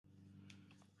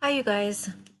you guys.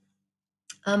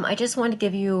 I just want to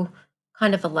give you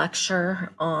kind of a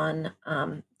lecture on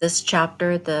this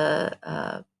chapter,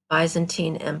 the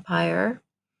Byzantine Empire.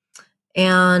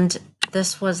 And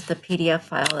this was the PDF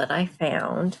file that I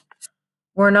found.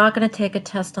 We're not going to take a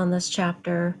test on this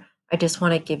chapter. I just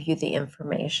want to give you the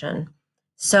information.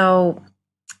 So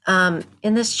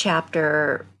in this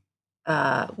chapter,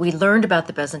 we learned about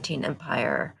the Byzantine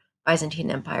Empire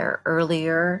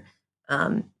earlier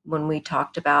when we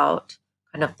talked about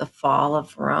kind of the fall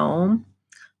of Rome.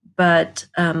 But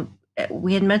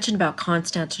we had mentioned about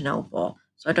Constantinople.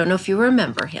 So I don't know if you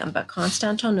remember him, but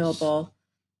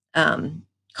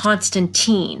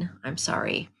Constantine, I'm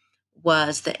sorry,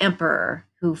 was the emperor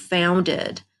who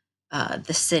founded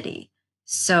the city.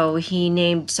 So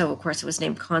of course, it was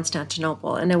named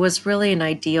Constantinople, and it was really an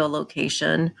ideal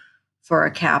location for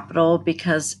a capital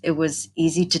because it was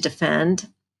easy to defend,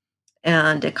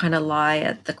 and it kind of lie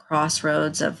at the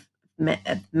crossroads of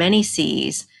many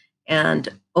seas and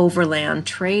overland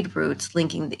trade routes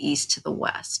linking the east to the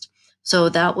west. So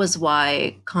that was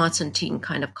why Constantine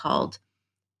kind of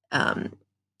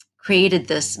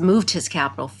moved his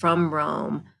capital from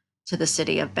Rome to the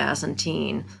city of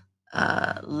Byzantine,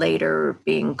 later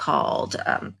being called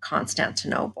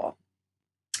Constantinople.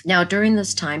 Now, during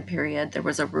this time period, there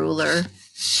was a ruler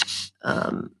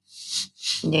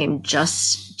named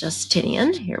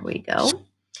Justinian. Here we go.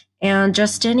 And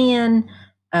Justinian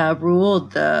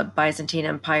ruled the Byzantine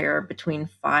Empire between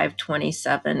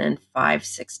 527 and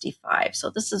 565. So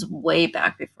this is way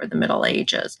back before the Middle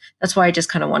Ages. That's why I just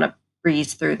kind of want to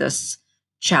breeze through this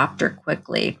chapter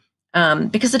quickly,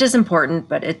 because it is important,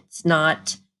 but it's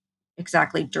not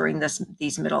exactly during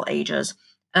these Middle Ages.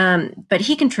 But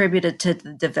he contributed to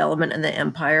the development of the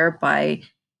empire by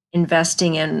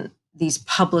investing in these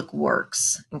public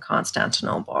works in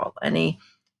Constantinople. And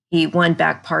he won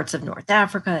back parts of North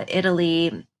Africa,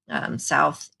 Italy,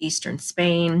 southeastern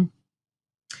Spain,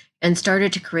 and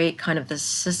started to create kind of this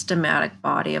systematic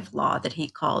body of law that he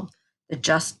called the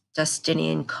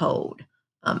Justinian Code.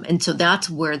 And so that's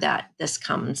where this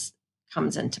comes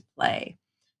into play.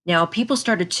 Now, people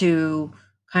started to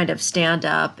kind of stand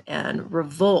up and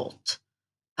revolt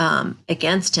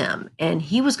against him, and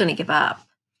he was going to give up.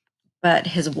 But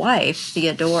his wife,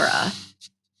 Theodora,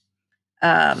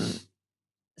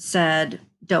 said,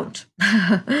 don't.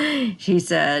 She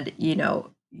said,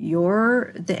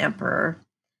 you're the emperor,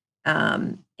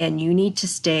 and you need to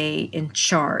stay in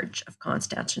charge of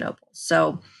Constantinople.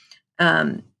 So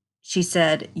she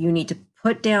said, you need to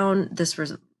put down this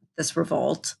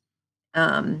revolt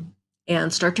and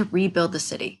start to rebuild the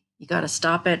city. You got to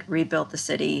stop it, rebuild the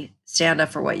city, stand up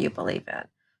for what you believe in.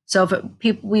 So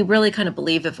we really kind of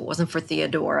believe if it wasn't for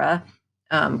Theodora,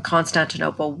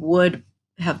 Constantinople would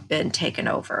have been taken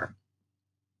over.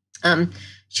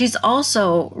 She's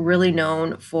also really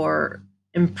known for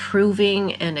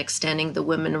improving and extending the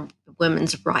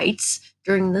women's rights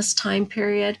during this time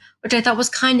period, which I thought was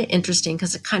kind of interesting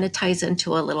because it kind of ties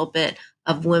into a little bit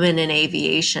of women in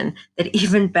aviation, that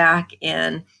even back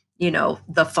in, the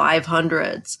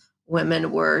 500s,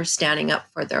 women were standing up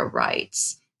for their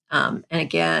rights. And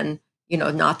again,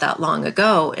 not that long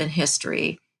ago in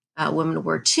history, women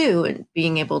were too, and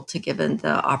being able to given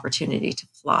the opportunity to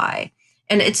fly.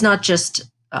 And it's not just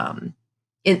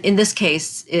in this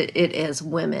case, it is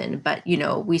women, but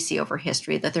we see over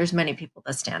history that there's many people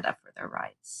that stand up for their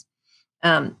rights.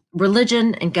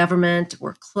 Religion and government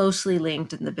were closely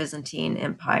linked in the Byzantine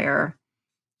Empire.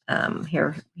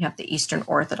 Here we have the Eastern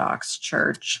Orthodox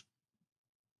Church.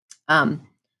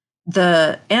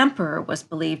 The emperor was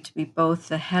believed to be both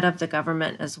the head of the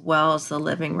government as well as the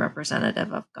living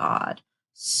representative of God.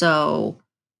 So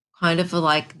kind of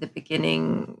like in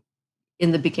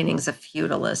the beginnings of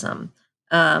feudalism.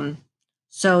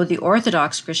 So the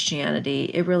Orthodox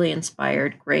Christianity, it really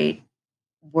inspired great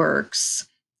works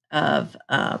of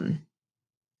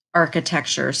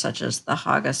architecture, such as the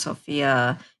Hagia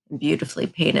Sophia, and beautifully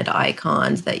painted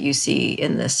icons that you see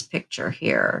in this picture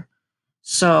here.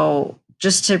 So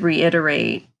just to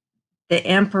reiterate, the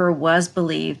emperor was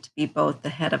believed to be both the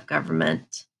head of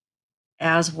government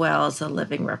as well as a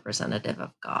living representative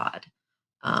of God,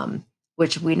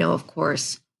 which we know, of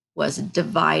course, was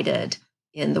divided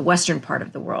in the Western part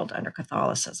of the world under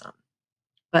Catholicism,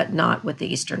 but not with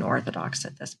the Eastern Orthodox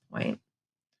at this point.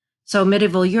 So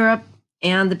medieval Europe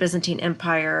and the Byzantine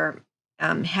Empire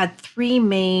had three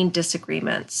main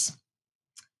disagreements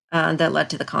that led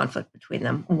to the conflict between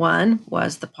them. One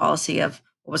was the policy of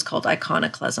what was called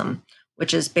iconoclasm,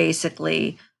 which is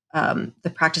basically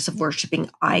the practice of worshiping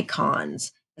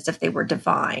icons as if they were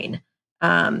divine.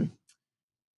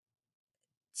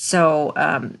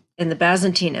 and the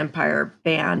Byzantine Empire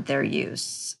banned their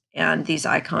use, and these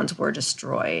icons were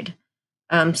destroyed.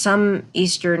 Some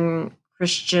Eastern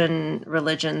Christian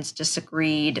religions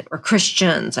disagreed, or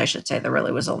Christians, I should say, there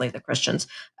really was only the Christians,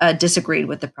 disagreed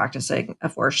with the practicing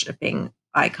of worshiping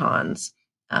icons,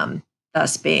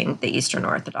 thus being the Eastern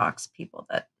Orthodox people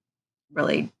that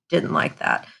really didn't like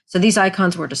that. So these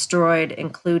icons were destroyed,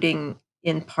 including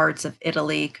in parts of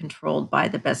Italy controlled by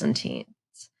the Byzantines.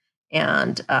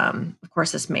 And of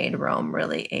course, this made Rome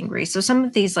really angry. So some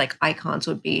of these like icons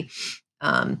would be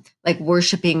like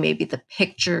worshiping maybe the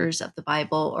pictures of the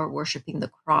Bible or worshiping the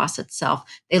cross itself.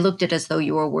 They looked at it as though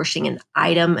you were worshiping an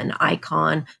item, an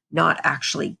icon, not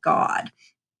actually God.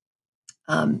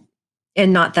 And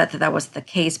not that that was the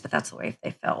case, but that's the way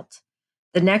they felt.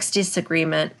 The next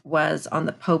disagreement was on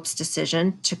the Pope's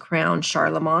decision to crown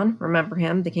Charlemagne, remember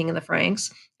him, the king of the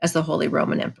Franks, as the Holy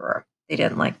Roman Emperor. They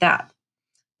didn't like that.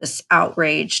 This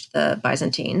outraged the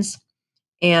Byzantines.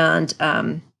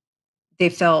 And they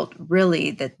felt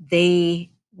really that they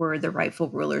were the rightful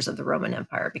rulers of the Roman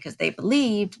Empire because they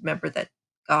believed, remember, that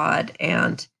God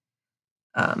and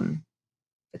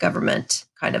the government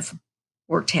kind of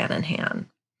worked hand in hand.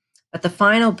 But the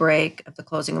final break of the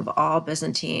closing of all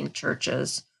Byzantine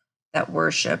churches that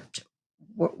worshipped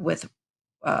with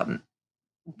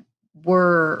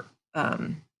were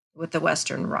with the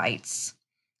Western rites.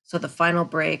 So the final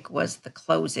break was the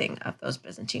closing of those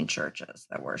Byzantine churches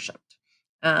that worshipped.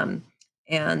 And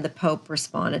the Pope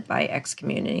responded by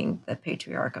excommunicating the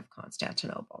Patriarch of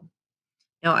Constantinople.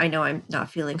 Now, I know I'm not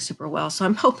feeling super well, so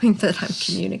I'm hoping that I'm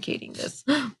communicating this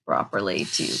properly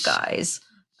to you guys.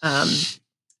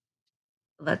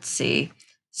 Let's see.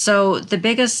 So the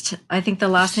biggest, I think the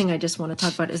last thing I just want to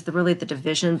talk about is really the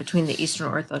division between the Eastern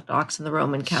Orthodox and the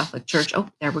Roman Catholic Church. Oh,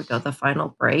 there we go, the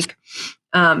final break.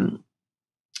 And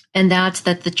that's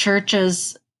that the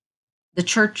church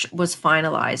was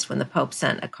finalized when the Pope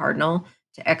sent a cardinal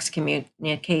to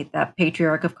excommunicate that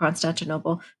Patriarch of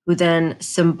Constantinople, who then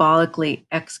symbolically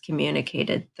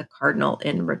excommunicated the cardinal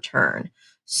in return.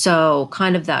 So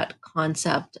kind of that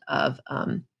concept of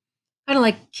kind of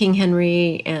like King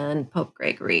Henry and Pope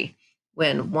Gregory,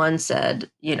 when one said,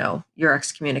 you're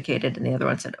excommunicated, and the other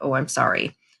one said, oh, I'm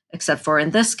sorry. Except for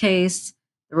in this case,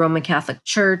 the Roman Catholic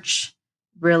Church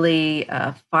really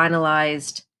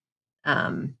finalized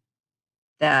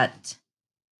that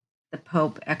the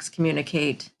Pope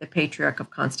excommunicate the Patriarch of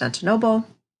Constantinople,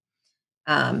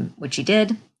 which he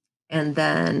did. And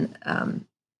then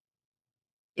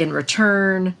in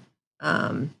return,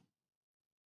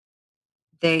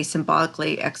 they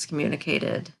symbolically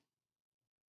excommunicated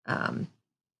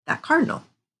that cardinal.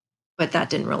 But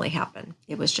that didn't really happen.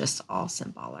 It was just all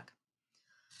symbolic.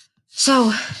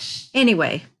 So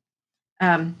anyway,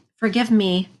 forgive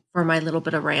me for my little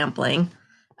bit of rambling.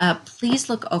 Please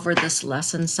look over this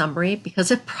lesson summary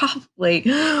because it probably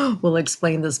will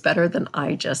explain this better than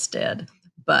I just did.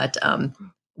 But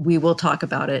we will talk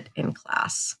about it in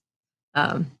class.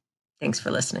 Thanks for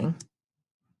listening.